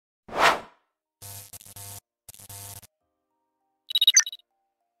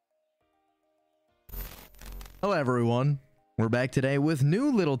Hello everyone, we're back today with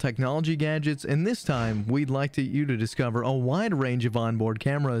new little technology gadgets, and this time we'd like you to discover a wide range of onboard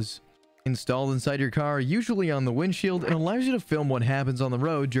cameras. Installed inside your car, usually on the windshield, it allows you to film what happens on the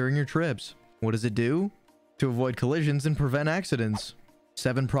road during your trips. What does it do? To avoid collisions and prevent accidents.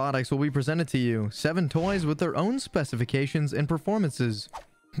 7 products will be presented to you, 7 toys with their own specifications and performances.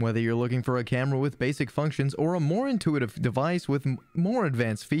 Whether you're looking for a camera with basic functions or a more intuitive device with more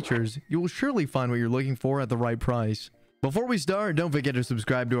advanced features, you will surely find what you're looking for at the right price. Before we start, don't forget to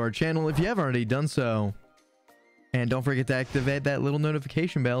subscribe to our channel if you haven't already done so. And don't forget to activate that little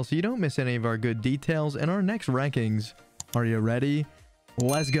notification bell so you don't miss any of our good details and our next rankings. Are you ready?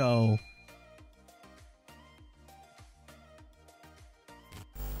 Let's go!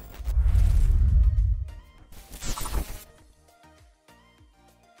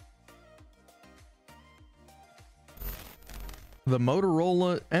 The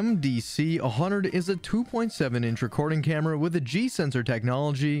Motorola MDC100 is a 2.7-inch recording camera with a G-sensor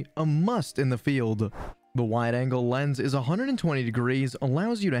technology, a must in the field. The wide-angle lens is 120 degrees,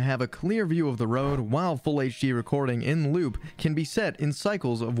 allows you to have a clear view of the road, while full HD recording in loop can be set in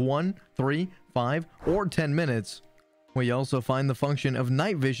cycles of 1, 3, 5, or 10 minutes. We also find the function of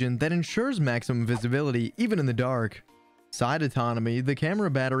night vision that ensures maximum visibility even in the dark. Side autonomy, the camera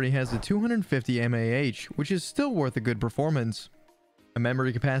battery has a 250 mAh, which is still worth a good performance. A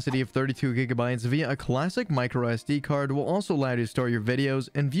memory capacity of 32 GB via a classic microSD card will also allow you to store your videos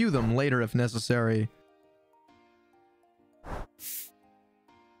and view them later if necessary.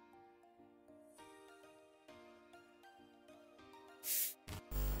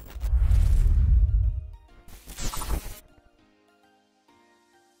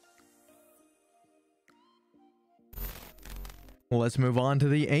 Let's move on to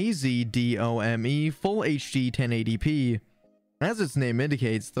the AZDOME Full HD 1080p. As its name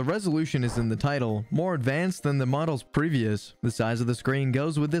indicates, the resolution is in the title, more advanced than the model's previous. The size of the screen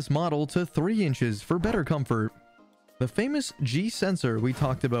goes with this model to 3 inches for better comfort. The famous G sensor we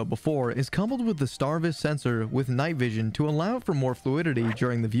talked about before is coupled with the Starvis sensor with night vision to allow for more fluidity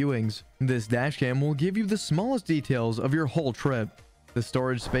during the viewings. This dashcam will give you the smallest details of your whole trip. The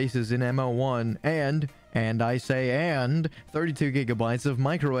storage space is in M01 and I say 32 GB of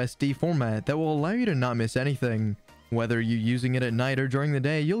microSD format that will allow you to not miss anything. Whether you're using it at night or during the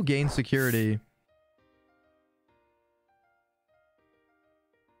day, you'll gain security.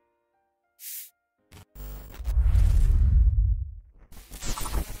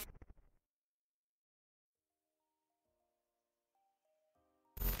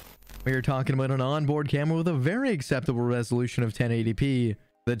 We are talking about an onboard camera with a very acceptable resolution of 1080p.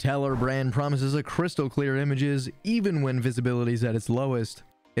 The Teller brand promises a crystal clear images even when visibility is at its lowest.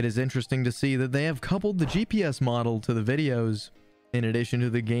 It is interesting to see that they have coupled the GPS model to the videos. In addition to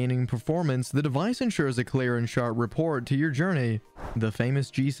the gaining performance, the device ensures a clear and sharp report to your journey. The famous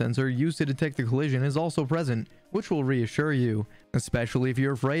G sensor used to detect the collision is also present, which will reassure you, especially if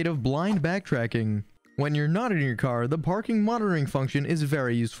you're afraid of blind backtracking. When you're not in your car, the parking monitoring function is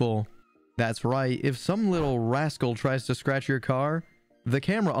very useful. That's right, if some little rascal tries to scratch your car, the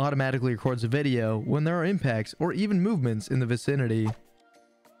camera automatically records a video when there are impacts or even movements in the vicinity.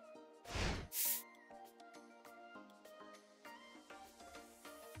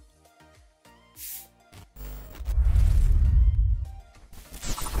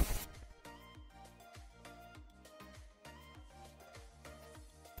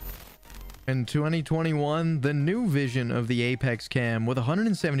 In 2021, the new vision of the Apexcam with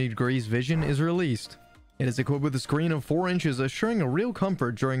 170 degrees vision is released. It is equipped with a screen of 4 inches, assuring a real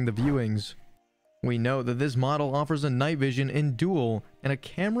comfort during the viewings. We note that this model offers a night vision in dual and a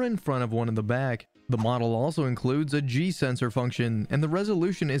camera in front of one in the back. The model also includes a G sensor function, and the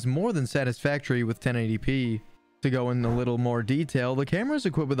resolution is more than satisfactory with 1080p. To go in a little more detail, the camera is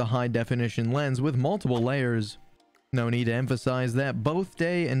equipped with a high-definition lens with multiple layers. No need to emphasize that both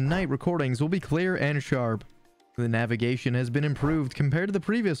day and night recordings will be clear and sharp. The navigation has been improved compared to the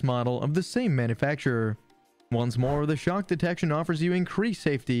previous model of the same manufacturer. Once more, the shock detection offers you increased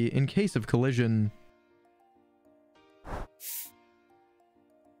safety in case of collision.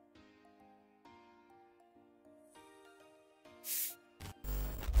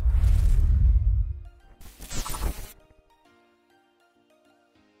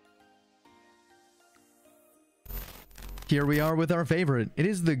 Here we are with our favorite. It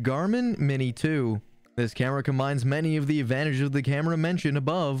is the Garmin Mini 2. This camera combines many of the advantages of the camera mentioned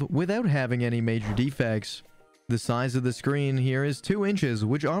above without having any major defects. The size of the screen here is 2 inches,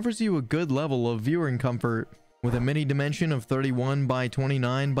 which offers you a good level of viewing comfort. With a mini dimension of 31 by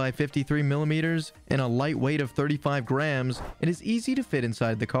 29 by 53 millimeters and a light weight of 35 grams, it is easy to fit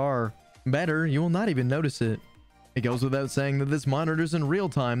inside the car. Better, you will not even notice it. It goes without saying that this monitors in real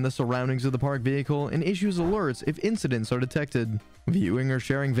time the surroundings of the parked vehicle and issues alerts if incidents are detected. Viewing or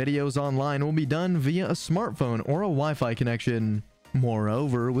sharing videos online will be done via a smartphone or a Wi-Fi connection.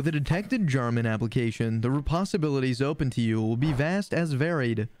 Moreover, with a detected Garmin application, the possibilities open to you will be vast as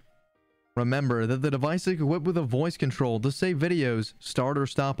varied. Remember that the device is equipped with a voice control to save videos, start or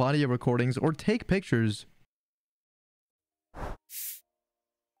stop audio recordings, or take pictures.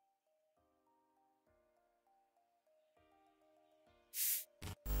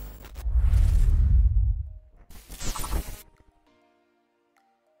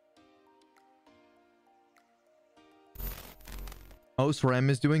 AZDOME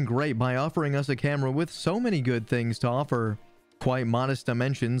is doing great by offering us a camera with so many good things to offer. Quite modest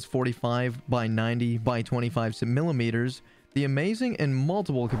dimensions, 45 by 90 by 25 millimeters, the amazing and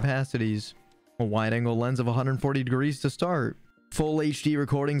multiple capacities. A wide-angle lens of 140 degrees to start. Full HD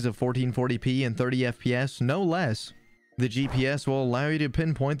recordings of 1440p and 30 FPS, no less. The GPS will allow you to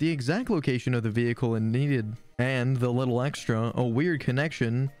pinpoint the exact location of the vehicle when needed. And the little extra, a weird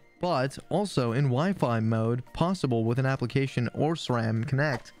connection, but also in Wi-Fi mode, possible with an application or SRAM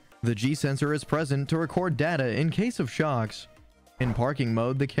Connect. The G sensor is present to record data in case of shocks. In parking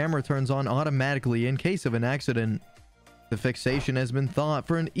mode, the camera turns on automatically in case of an accident. The fixation has been thought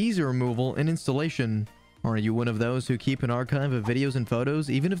for an easy removal and installation. Are you one of those who keep an archive of videos and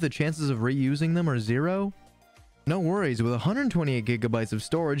photos even if the chances of reusing them are zero? No worries, with 128 gigabytes of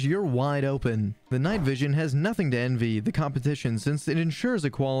storage, you're wide open. The night vision has nothing to envy the competition since it ensures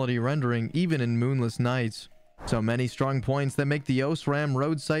a quality rendering even in moonless nights. So many strong points that make the OSRAM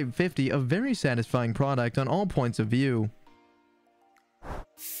Roadsight 50 a very satisfying product on all points of view.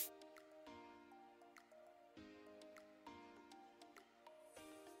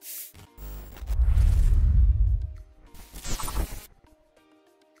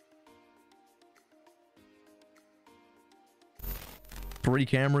 Three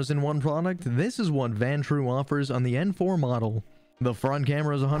cameras in one product? This is what Vantrue offers on the N4 model. The front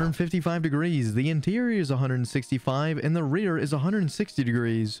camera is 155 degrees, the interior is 165, and the rear is 160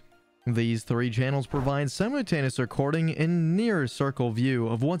 degrees. These three channels provide simultaneous recording in near circle view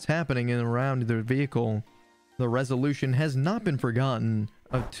of what's happening in and around the vehicle. The resolution has not been forgotten,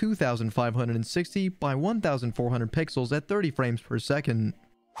 of 2560 by 1400 pixels at 30 frames per second.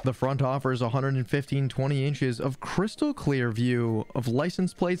 The front offers 115/20 inches of crystal clear view of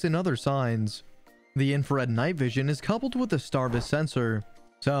license plates and other signs. The infrared night vision is coupled with a Starvis sensor,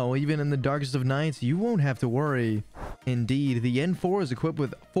 so even in the darkest of nights you won't have to worry. Indeed, the N4 is equipped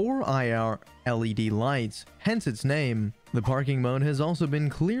with 4 IR LED lights, hence its name. The parking mode has also been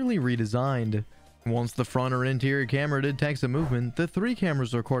clearly redesigned. Once the front or interior camera detects a movement, the three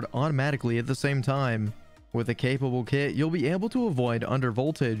cameras record automatically at the same time. With a capable kit, you'll be able to avoid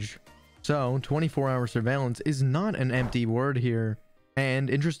undervoltage. So, 24-hour surveillance is not an empty word here. And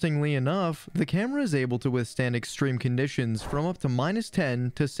interestingly enough, the camera is able to withstand extreme conditions from up to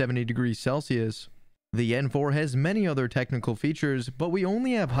 -10 to 70 degrees Celsius. The N4 has many other technical features, but we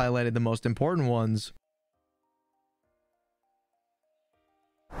only have highlighted the most important ones.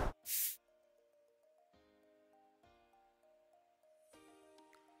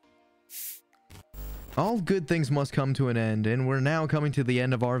 All good things must come to an end, and we're now coming to the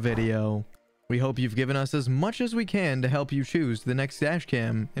end of our video. We hope you've given us as much as we can to help you choose the next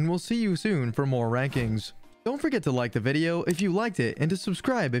dashcam, and we'll see you soon for more rankings. Don't forget to like the video if you liked it, and to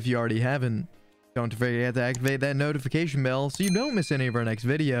subscribe if you already haven't. Don't forget to activate that notification bell so you don't miss any of our next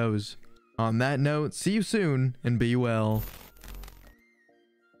videos. On that note, see you soon, and be well.